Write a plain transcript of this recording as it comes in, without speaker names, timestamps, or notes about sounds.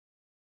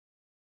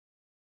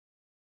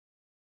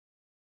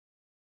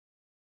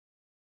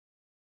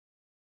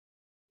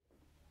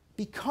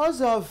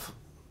because of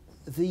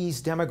the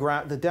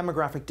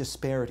demographic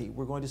disparity,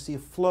 we're going to see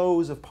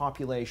flows of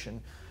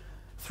population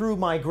through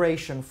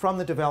migration from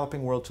the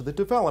developing world to the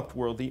developed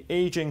world. The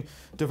aging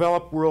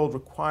developed world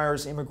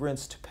requires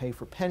immigrants to pay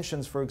for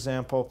pensions, for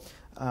example,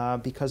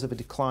 because of a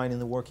decline in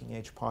the working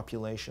age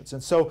populations.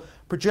 And so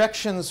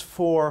projections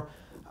for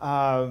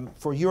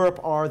Europe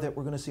are that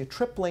we're going to see a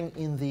tripling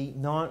in the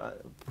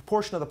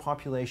proportion of the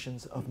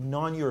populations of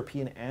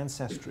non-European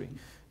ancestry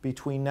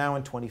between now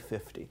and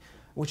 2050,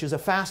 which is a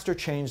faster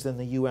change than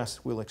the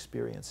US will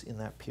experience in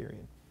that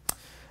period.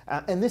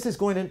 And this is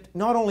going to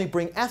not only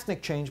bring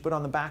ethnic change, but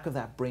on the back of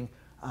that bring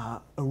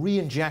a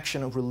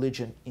re-injection of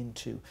religion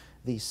into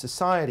these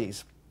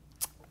societies.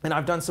 And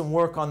I've done some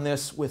work on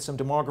this with some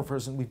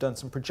demographers, and we've done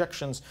some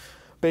projections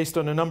based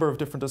on a number of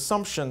different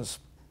assumptions.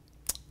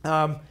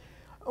 And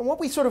what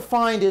we sort of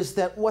find is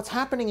that what's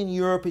happening in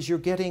Europe is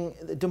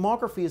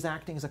demography is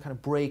acting as a kind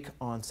of brake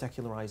on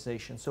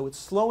secularization. So it's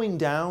slowing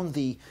down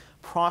the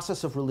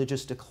process of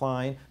religious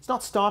decline. It's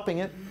not stopping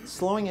it, it's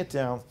slowing it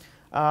down.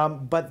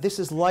 But this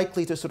is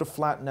likely to sort of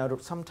flatten out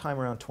at sometime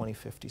around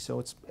 2050.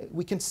 So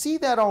we can see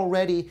that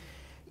already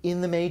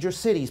in the major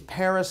cities,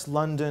 Paris,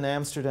 London,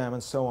 Amsterdam,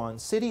 and so on,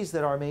 cities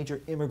that are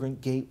major immigrant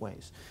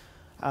gateways.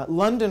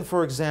 London,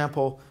 for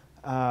example,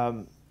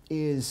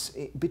 is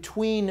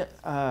between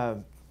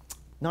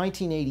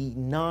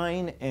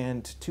 1989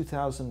 and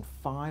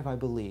 2005, I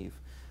believe.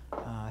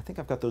 I think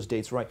I've got those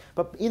dates right.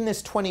 But in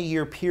this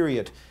 20-year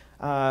period,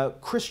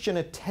 Christian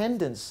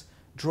attendance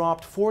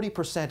dropped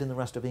 40% in the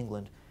rest of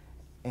England,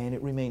 and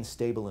it remains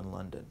stable in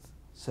London.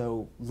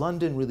 So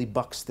London really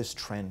bucks this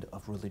trend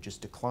of religious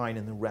decline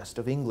in the rest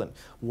of England.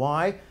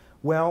 Why?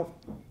 Well,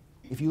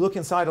 if you look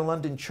inside a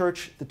London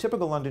church, the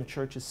typical London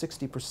church is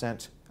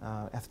 60%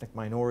 ethnic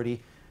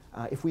minority.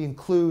 If we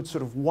include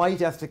sort of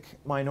white ethnic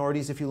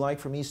minorities, if you like,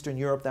 from Eastern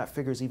Europe, that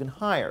figure is even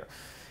higher.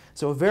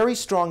 So a very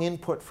strong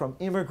input from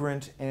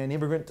immigrant and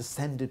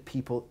immigrant-descended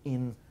people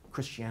in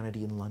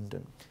Christianity in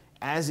London,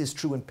 as is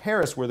true in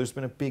Paris, where there's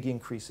been a big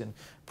increase in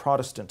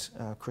Protestant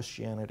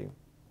Christianity.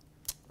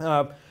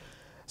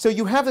 So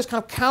you have this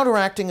kind of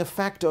counteracting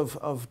effect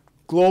of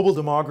global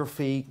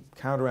demography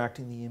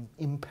counteracting the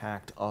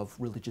impact of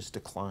religious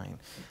decline.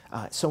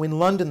 So in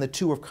London, the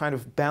two have kind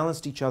of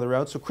balanced each other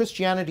out. So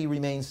Christianity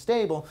remains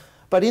stable,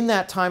 but in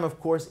that time, of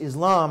course,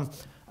 Islam,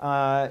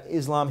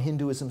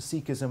 Hinduism,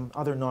 Sikhism,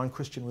 other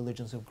non-Christian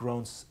religions have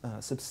grown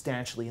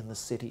substantially in the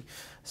city.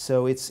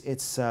 So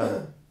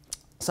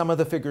some of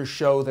the figures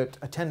show that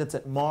attendance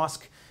at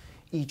mosque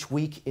each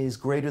week is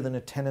greater than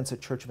attendance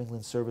at Church of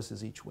England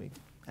services each week.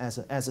 As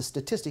a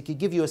statistic, it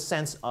gives you a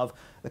sense of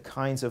the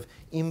kinds of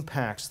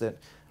impacts that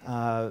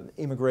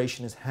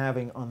immigration is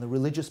having on the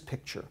religious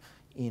picture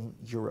in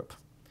Europe.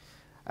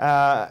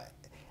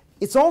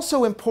 It's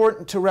also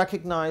important to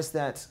recognize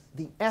that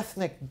the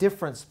ethnic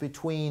difference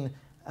between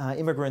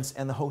immigrants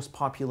and the host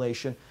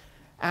population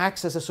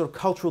acts as a sort of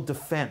cultural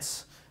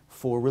defense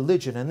for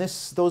religion. And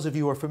those of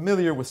you who are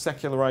familiar with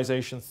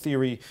secularization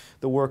theory,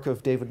 the work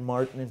of David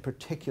Martin in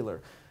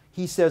particular,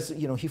 he says,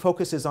 he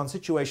focuses on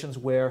situations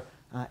where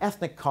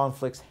ethnic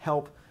conflicts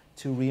help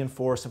to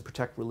reinforce and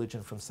protect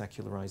religion from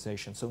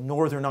secularization. So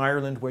Northern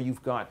Ireland, where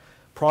you've got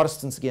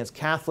Protestants against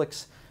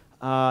Catholics,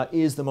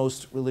 is the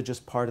most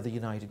religious part of the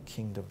United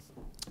Kingdom.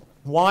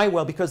 Why?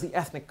 Well, because the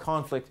ethnic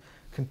conflict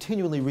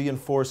continually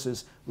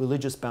reinforces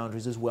religious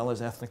boundaries as well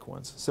as ethnic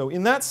ones. So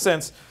in that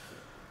sense,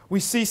 we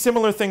see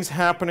similar things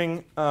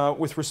happening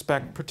with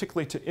respect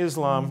particularly to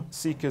Islam,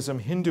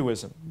 Sikhism,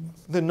 Hinduism.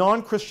 The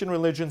non-Christian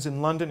religions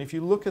in London, if you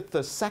look at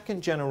the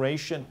second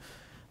generation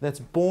that's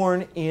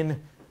born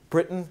in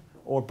Britain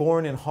or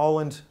born in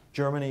Holland,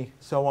 Germany,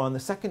 so on, the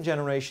second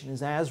generation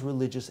is as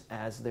religious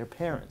as their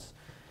parents.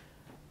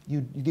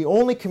 The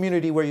only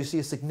community where you see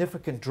a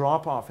significant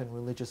drop-off in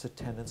religious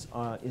attendance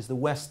is the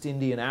West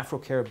Indian,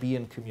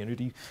 Afro-Caribbean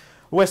community.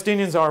 West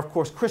Indians are, of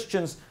course,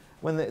 Christians.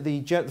 When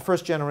the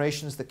first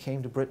generations that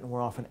came to Britain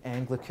were often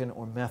Anglican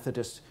or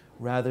Methodist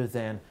rather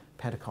than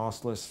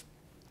Pentecostalists.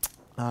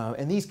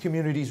 And these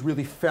communities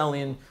really fell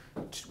in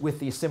with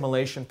the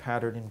assimilation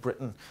pattern in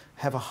Britain,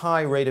 have a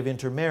high rate of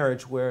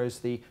intermarriage, whereas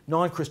the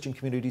non-Christian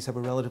communities have a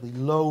relatively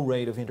low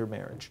rate of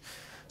intermarriage.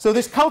 So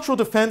this cultural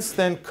defense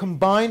then,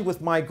 combined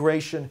with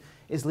migration,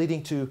 is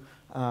leading to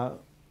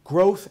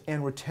growth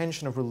and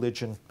retention of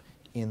religion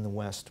in the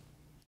West.